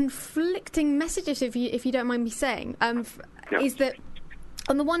some conflicting messages, if you don't mind me saying, is that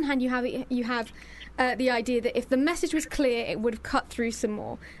on the one hand you have the idea that if the message was clear, it would have cut through some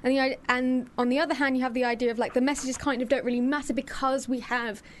more, and on the other hand you have the idea of like the messages kind of don't really matter because we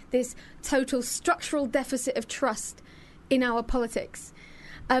have this total structural deficit of trust in our politics.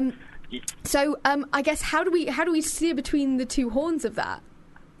 So I guess how do we steer between the two horns of that?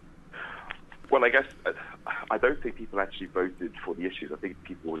 Well, I guess I don't think people actually voted for the issues. I think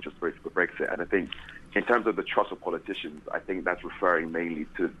people were just voting for Brexit. And I think in terms of the trust of politicians, I think that's referring mainly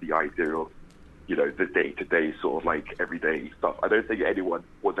to the idea of, the day-to-day sort of like everyday stuff. I don't think anyone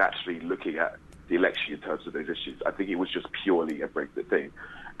was actually looking at the election in terms of those issues. I think it was just purely a Brexit thing.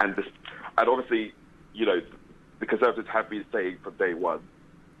 And obviously, the Conservatives have been saying from day one,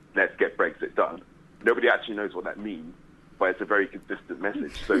 let's get Brexit done. Nobody actually knows what that means, but it's a very consistent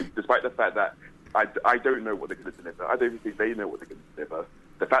message. So despite the fact that I don't know what they're going to deliver, I don't even think they know what they're going to deliver,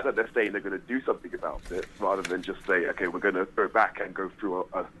 the fact that they're saying they're going to do something about it rather than just say, okay, we're going to go back and go through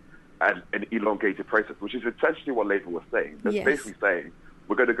an elongated process, which is essentially what Labour was saying. They're basically saying,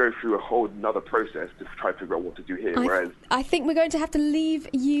 we're going to go through a whole another process to try to figure out what to do here. I think we're going to have to leave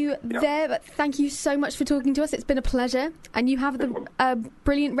you there, but thank you so much for talking to us. It's been a pleasure, and you have the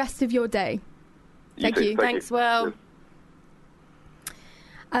brilliant rest of your day. Thank you. Thanks, Will.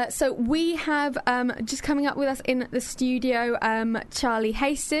 So we have just coming up with us in the studio, Charlie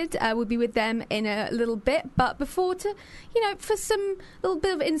Hasted. We'll be with them in a little bit, but before for some little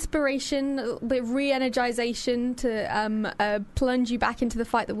bit of inspiration, a little bit of re-energization to plunge you back into the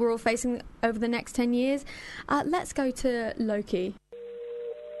fight that we're all facing over the next 10 years, let's go to Loki.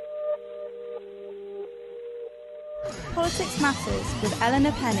 Politics Matters with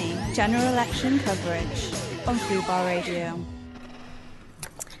Eleanor Penny, general election coverage on Fubar Radio.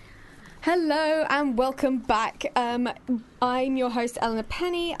 Hello and welcome back. I'm your host, Eleanor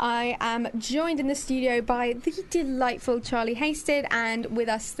Penny. I am joined in the studio by the delightful Charlie Hasted, and with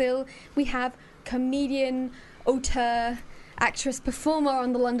us still we have comedian, auteur, actress, performer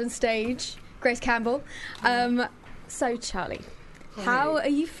on the London stage, Grace Campbell. So Charlie, how are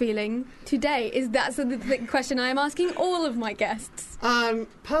you feeling today? That's the question I am asking all of my guests.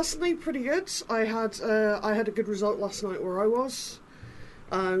 Personally, pretty good. I had a good result last night where I was.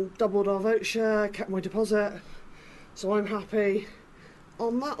 Doubled our vote share, kept my deposit, so I'm happy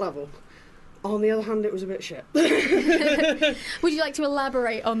on that level. On the other hand, it was a bit shit. Would you like to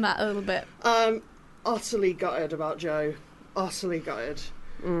elaborate on that a little bit? Utterly gutted about Joe. Utterly gutted.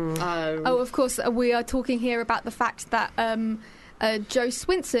 Of course, we are talking here about the fact that Jo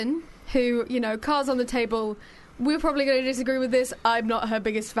Swinson, who, cards on the table, we're probably going to disagree with this. I'm not her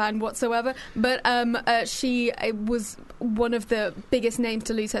biggest fan whatsoever, but she was one of the biggest names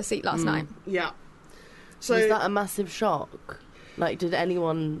to lose her seat last night. Yeah. So was that a massive shock? Like, did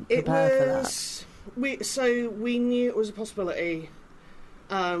anyone prepare for that? We knew it was a possibility.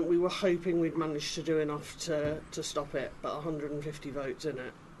 We were hoping we'd manage to do enough to stop it, but 150 votes in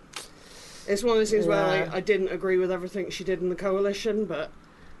it. It's one of those things where I didn't agree with everything she did in the coalition, but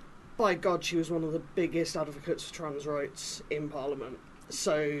by God, she was one of the biggest advocates for trans rights in Parliament.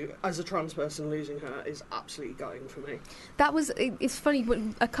 So, as a trans person, losing her is absolutely gutting for me. It's funny, but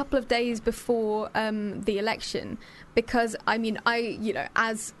a couple of days before the election, because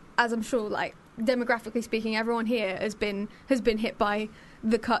as I'm sure, like, demographically speaking, everyone here has been hit by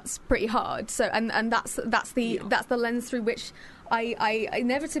the cuts pretty hard. So, and that's the lens through which I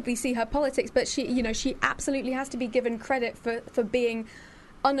inevitably see her politics. But she absolutely has to be given credit for being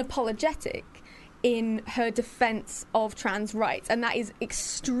unapologetic in her defence of trans rights, and that is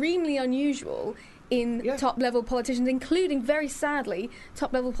extremely unusual in top-level politicians, including, very sadly,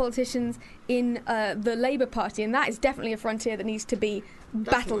 top-level politicians in the Labour Party, and that is definitely a frontier that needs to be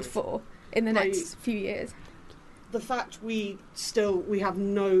battled for in the next few years. The fact we have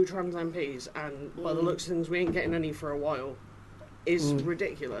no trans MPs, and by the looks of things we ain't getting any for a while, is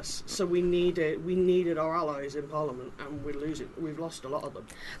ridiculous. So we needed our allies in Parliament, and we've lost a lot of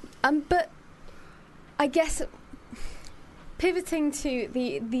them. But I guess pivoting to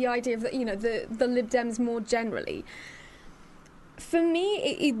the idea of the Lib Dems more generally, for me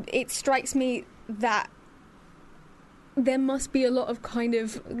it strikes me that there must be a lot of kind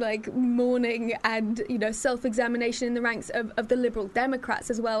of like mourning and self-examination in the ranks of the Liberal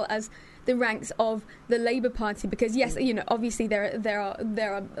Democrats as well as the ranks of the Labour Party, because yes, obviously there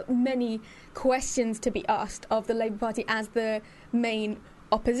are many questions to be asked of the Labour Party as the main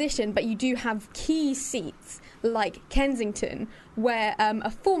opposition, but you do have key seats like Kensington, where a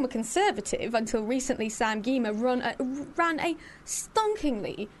former Conservative, until recently Sam Gyimah, ran a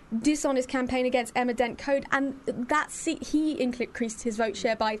stonkingly dishonest campaign against Emma Dent-Coad, and that seat he increased his vote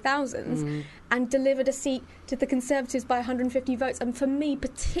share by thousands and delivered a seat to the Conservatives by 150 votes. And for me,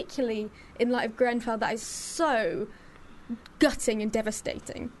 particularly in light of Grenfell, that is so gutting and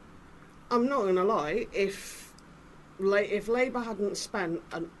devastating. I'm not going to lie, if Labour hadn't spent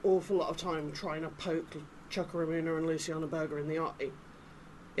an awful lot of time trying to poke Chuka Umunna and Luciana Berger in the eye,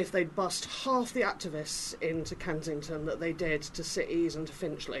 if they'd bust half the activists into Kensington that they did to cities and to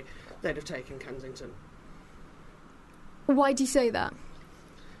Finchley, they'd have taken Kensington. Why do you say that?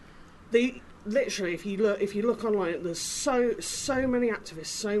 Literally, if you look online, there's so many activists,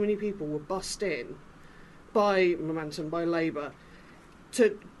 so many people were bussed in by Momentum, by Labour,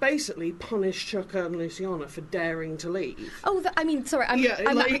 to basically punish Chuka and Luciana for daring to leave. Oh, sorry.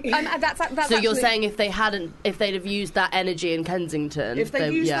 That's so you're saying if they'd have used that energy in Kensington, if they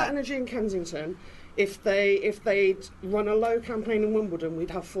used that energy in Kensington, if they'd run a low campaign in Wimbledon,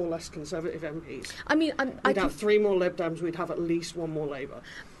 we'd have 4 less Conservative MPs. We'd have 3 more Lib Dems. We'd have at least 1 more Labour.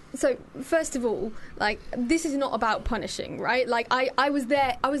 So first of all, this is not about punishing, right? I was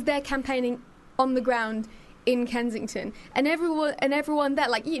there campaigning on the ground in Kensington, and everyone there,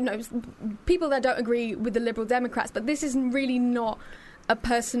 people that don't agree with the Liberal Democrats, but this is really not a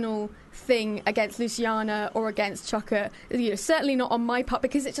personal thing against Luciana or against Chuka, certainly not on my part,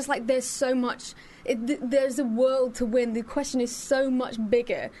 because it's just there's so much, there's a world to win. The question is so much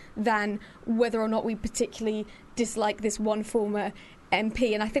bigger than whether or not we particularly dislike this one former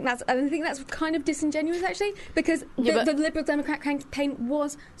MP, and I think that's kind of disingenuous, actually, because the Liberal Democrat campaign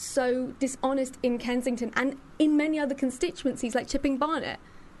was so dishonest in Kensington and in many other constituencies like Chipping Barnet.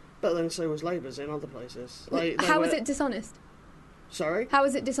 But then so was Labour's in other places. How was it dishonest? Sorry? How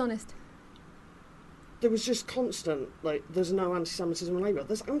was it dishonest? There was just constant, there's no anti-Semitism in Labour.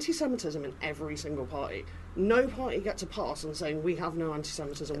 There's anti-Semitism in every single party. No party gets a pass on saying we have no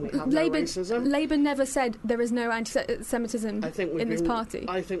anti-Semitism, we have no racism. Labour never said there is no anti-Semitism in this party.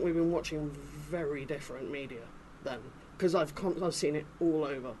 I think we've been watching very different media then, because I've seen it all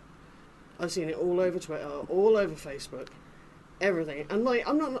over. I've seen it all over Twitter, all over Facebook, everything. And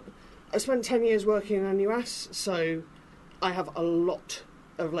I spent 10 years working in NUS, so I have a lot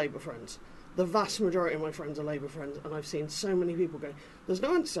of Labour friends. The vast majority of my friends are Labour friends, and I've seen so many people go, there's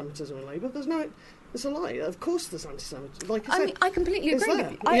no anti-Semitism in Labour, it's a lie. Of course there's anti-Semitism. I completely agree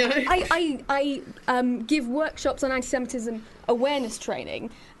with you. I give workshops on anti-Semitism awareness training,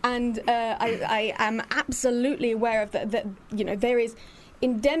 and I am absolutely aware of that there is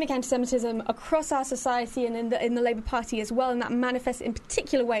endemic anti-Semitism across our society and in the Labour Party as well, and that manifests in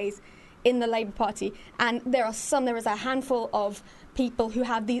particular ways in the Labour Party. And there is a handful of people who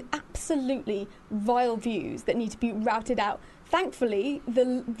have these absolutely vile views that need to be routed out. Thankfully,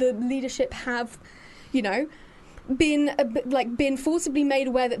 the leadership have, been forcibly made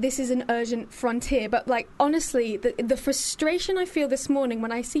aware that this is an urgent frontier. But like honestly, the frustration I feel this morning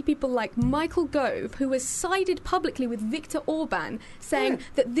when I see people like Michael Gove, who has sided publicly with Viktor Orban, saying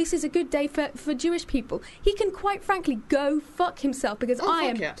that this is a good day for Jewish people. He can quite frankly go fuck himself, because I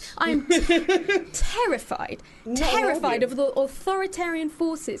am terrified of the authoritarian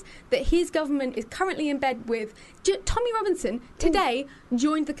forces that his government is currently in bed with. Tommy Robinson today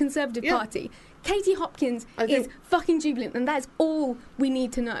joined the Conservative Party. Katie Hopkins is fucking jubilant, and that's all we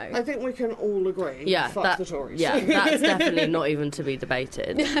need to know. I think we can all agree. Fuck the Tories. Yeah, that's definitely not even to be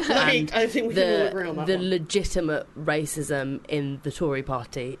debated. And I think we can all agree on that the one. legitimate racism in the Tory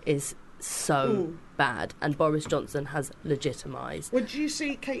party is so bad, and Boris Johnson has legitimised. Would you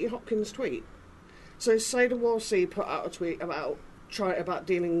see Katie Hopkins' tweet? So Saida Warsi put out a tweet about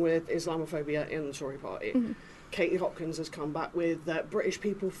dealing with Islamophobia in the Tory party. Mm-hmm. Katie Hopkins has come back with British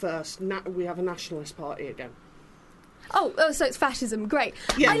people first. We have a nationalist party again. Oh, so it's fascism. Great.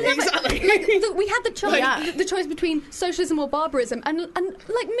 Yeah, I love exactly. It. We had the choice, the choice between socialism or barbarism, and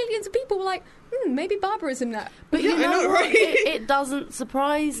like millions of people were like, maybe barbarism now. But you know what? It doesn't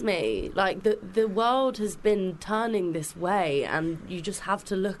surprise me. Like the world has been turning this way, and you just have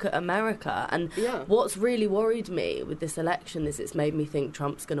to look at America. And what's really worried me with this election is it's made me think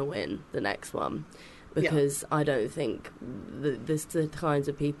Trump's going to win the next one. Because I don't think the kinds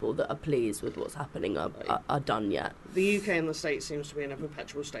of people that are pleased with what's happening are done yet. The UK and the States seems to be in a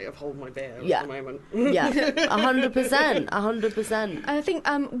perpetual state of hold my beer at the moment. Yeah, 100%, 100%. I think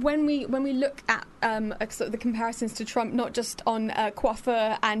when we look at sort of the comparisons to Trump, not just on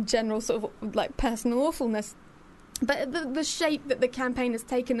coiffure and general sort of like personal awfulness, but the shape that the campaign has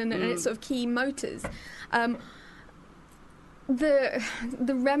taken and its sort of key motors. The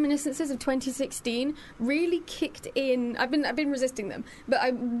reminiscences of 2016 really kicked in. I've been resisting them, but I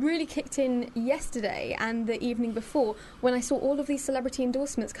really kicked in yesterday and the evening before when I saw all of these celebrity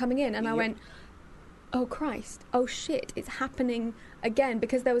endorsements coming in, and I went, oh Christ, oh shit, it's happening again,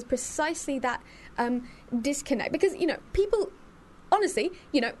 because there was precisely that disconnect. Because people, honestly,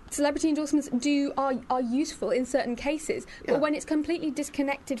 celebrity endorsements are useful in certain cases, but when it's completely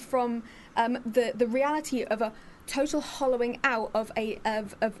disconnected from the reality of a total hollowing out of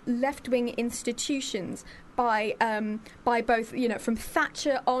left-wing institutions by both from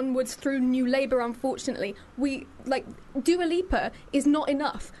Thatcher onwards through New Labour. Unfortunately, Dua Lipa is not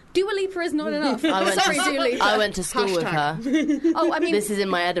enough. Dua Lipa is not enough. Dua Lipa. I went to school with her. Oh, I mean, this is in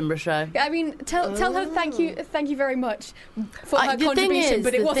my Edinburgh show. I mean, tell her thank you very much for her contribution,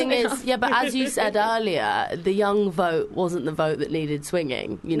 but it wasn't enough. But as you said earlier, the young vote wasn't the vote that needed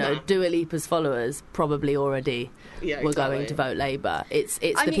swinging. Dua Lipa's followers probably already were going to vote Labour. It's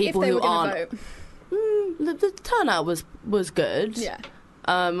the people who aren't. The turnout was good. Yeah.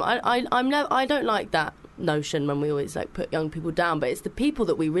 I don't like that notion when we always put young people down, but it's the people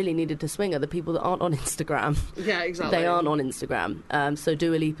that we really needed to swing are the people that aren't on Instagram. Yeah, exactly. They aren't on Instagram. So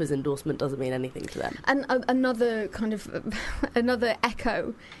Dua Lipa's endorsement doesn't mean anything to them. And another kind of another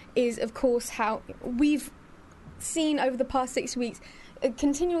echo is, of course, how we've seen over the past 6 weeks a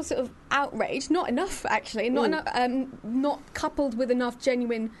continual sort of outrage. Not enough, actually. Not enough. Not coupled with enough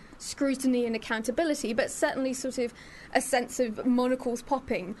genuine scrutiny and accountability, but certainly sort of a sense of monocles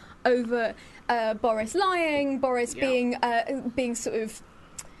popping over Boris lying, Boris being sort of,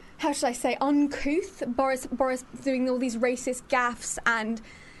 how should I say, uncouth, Boris doing all these racist gaffes and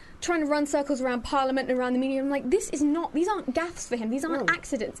trying to run circles around Parliament and around the media. I'm like, these aren't gaffes for him. These aren't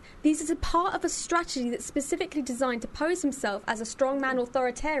accidents. These is a part of a strategy that's specifically designed to pose himself as a strongman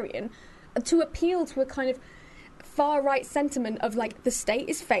authoritarian to appeal to a kind of far-right sentiment of the state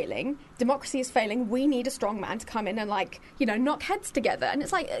is failing, democracy is failing, we need a strong man to come in and knock heads together. And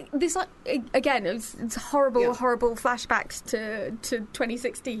it's this again, it's horrible flashbacks to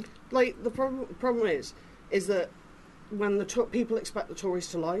 2016. The problem is that when the people expect the Tories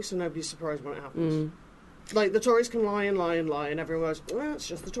to lie, so nobody's surprised when it happens. The Tories can lie and lie and lie, and everyone goes, well, it's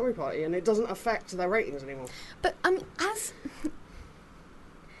just the Tory party, and it doesn't affect their ratings anymore. But as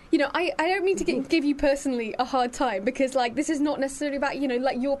I don't mean to give you personally a hard time, because this is not necessarily about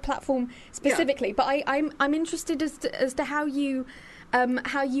your platform specifically. But I'm interested as to how you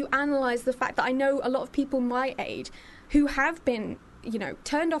analyse the fact that I know a lot of people my age who have been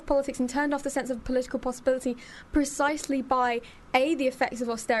turned off politics and turned off the sense of political possibility precisely by A, the effects of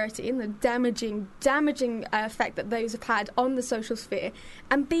austerity and the damaging effect that those have had on the social sphere,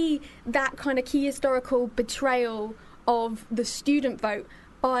 and B, that kind of key historical betrayal of the student vote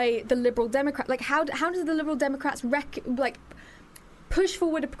by the Liberal Democrats. How does the Liberal Democrats push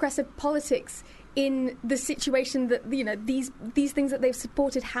forward a progressive politics in the situation that these things that they've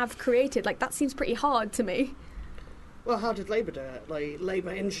supported have created? That seems pretty hard to me. Well, how did Labour do it? Like,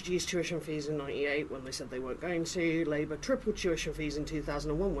 Labour introduced tuition fees in '98 when they said they weren't going to. Labour tripled tuition fees in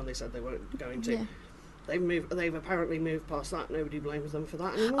 2001 when they said they weren't going to. Yeah. They've apparently moved past that. Nobody blames them for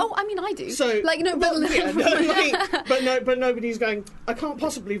that anymore. Oh, I mean, I do. So, like, no, but but nobody's going, I can't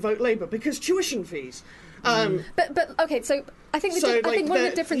possibly vote Labour because tuition fees. But okay, so I think I think one of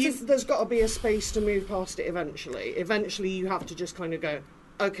the differences there's got to be a space to move past it eventually. Eventually, you have to just kind of go,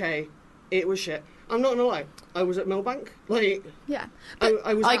 okay, it was shit. I'm not gonna lie. I was at Millbank. Like, yeah, I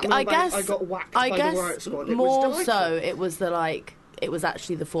was at Millbank. guess I got whacked by the riot squad. It more was so, it was it was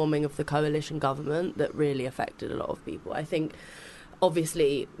actually the forming of the coalition government that really affected a lot of people. I think,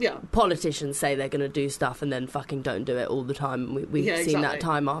 obviously, politicians say they're going to do stuff and then fucking don't do it all the time. We've seen that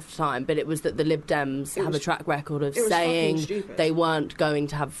time after time. But it was that the Lib Dems have a track record of saying they weren't going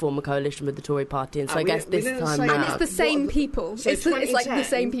to form a coalition with the Tory party. And so I guess this time and it's the same people. So it's like the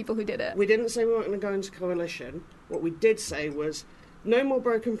same people who did it. We didn't say we weren't going to go into coalition. What we did say was, no more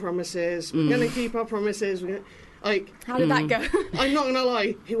broken promises. We're going to keep our promises. How did that go? I'm not going to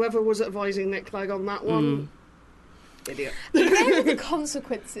lie. Whoever was advising Nick Clegg on that one, idiot. Where are the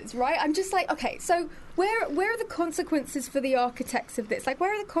consequences, right? I'm just like, okay, so where are the consequences for the architects of this? Like,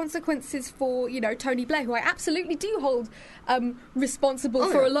 where are the consequences for, Tony Blair, who I absolutely do hold responsible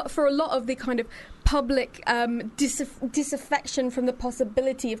for a lot of the kind of public disaffection from the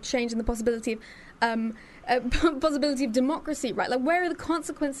possibility of change and the possibility of democracy, right? Like, where are the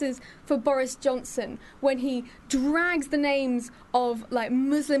consequences for Boris Johnson when he drags the names of like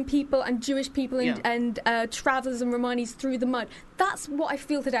Muslim people and Jewish people and travellers and Romanis through the mud? That's what I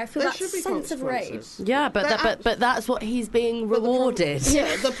feel today. I feel that sense of rage. Yeah, but that's what he's being rewarded.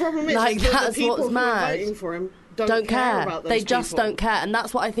 The problem is like that that's the people what's who are mad. voting for him don't care about those they just people. don't care, and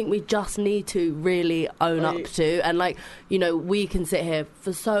that's what I think we just need to really own up to. And we can sit here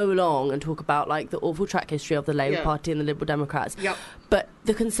for so long and talk about like the awful track history of the Labour Party and the Liberal Democrats, but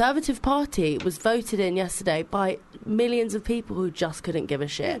the Conservative Party was voted in yesterday by millions of people who just couldn't give a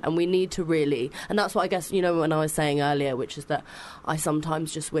shit, and we need to really, and that's what I guess when I was saying earlier, which is that I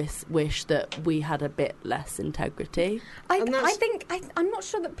sometimes just wish that we had a bit less integrity. I'm not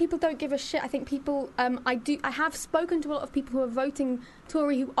sure that people don't give a shit. I think people I have spoken to a lot of people who are voting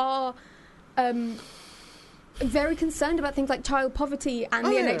Tory who are very concerned about things like child poverty and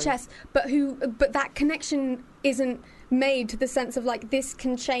the NHS, but that connection isn't made to the sense of like, this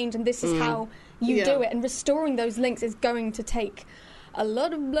can change and this is how you do it, and restoring those links is going to take a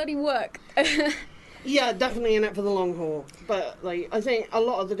lot of bloody work. Yeah, definitely in it for the long haul. But I think a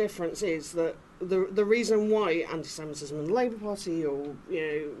lot of the difference is that the reason why anti-Semitism in the Labour Party, or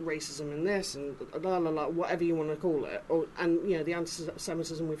racism in this, and whatever you want to call it, and the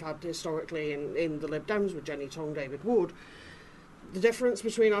anti-Semitism we've had historically in the Lib Dems with Jenny Tong, David Ward, the difference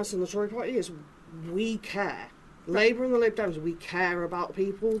between us and the Tory Party is we care. Labour and the Lib Dems, we care about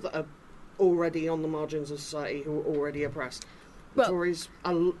people that are already on the margins of society, who are already oppressed. The Tories,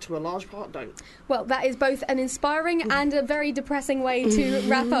 to a large part, don't. Well, that is both an inspiring and a very depressing way to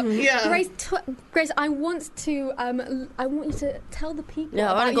wrap up. Grace, I want you to tell the people.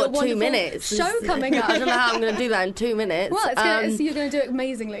 Yeah, I've only got 2 minutes. Show coming up. I don't know how I'm going to do that in 2 minutes. Well, so you're going to do it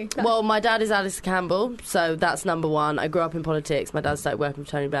amazingly. Well, my dad is Alistair Campbell, so that's number one. I grew up in politics. My dad started working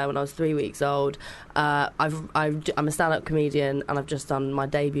for Tony Blair when I was 3 weeks old. I'm a stand-up comedian, and I've just done my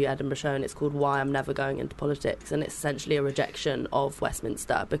debut Edinburgh show, and it's called Why I'm Never Going Into Politics, and it's essentially a rejection of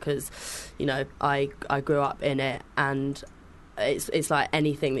Westminster because, I grew up in it, and it's like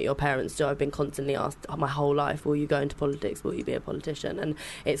anything that your parents do. I've been constantly asked my whole life, will you go into politics, will you be a politician? And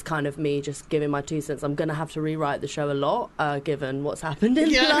it's kind of me just giving my 2 cents. I'm going to have to rewrite the show a lot, given what's happened in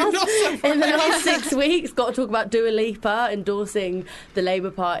the last 6 weeks. Got to talk about Dua Lipa endorsing the Labour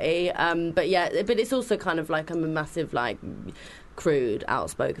Party, but it's also kind of like I'm a massive crude,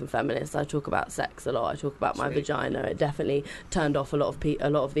 outspoken feminist. I talk about sex a lot. I talk about my vagina. It definitely turned off a lot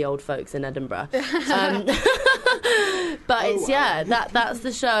of the old folks in Edinburgh. But that's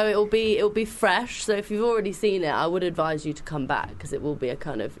the show. It'll be fresh. So if you've already seen it, I would advise you to come back, because it will be a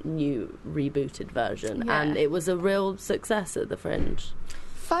kind of new rebooted version. Yeah. And it was a real success at the Fringe.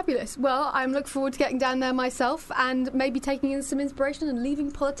 Fabulous. Well, I'm looking forward to getting down there myself and maybe taking in some inspiration and leaving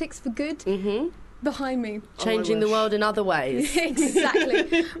politics for good. Behind me. Changing the world in other ways.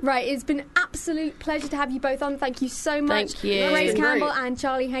 Exactly. Right, it's been an absolute pleasure to have you both on. Thank you so much. Thank you. Grace Campbell and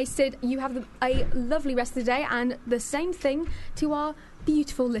Charlie Hasted. You have a lovely rest of the day, and the same thing to our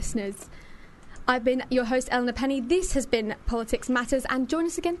beautiful listeners. I've been your host, Eleanor Penny. This has been Politics Matters, and join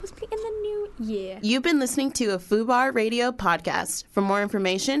us again possibly in the new year. You've been listening to a FUBAR Radio podcast. For more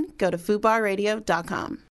information, go to FUBARradio.com.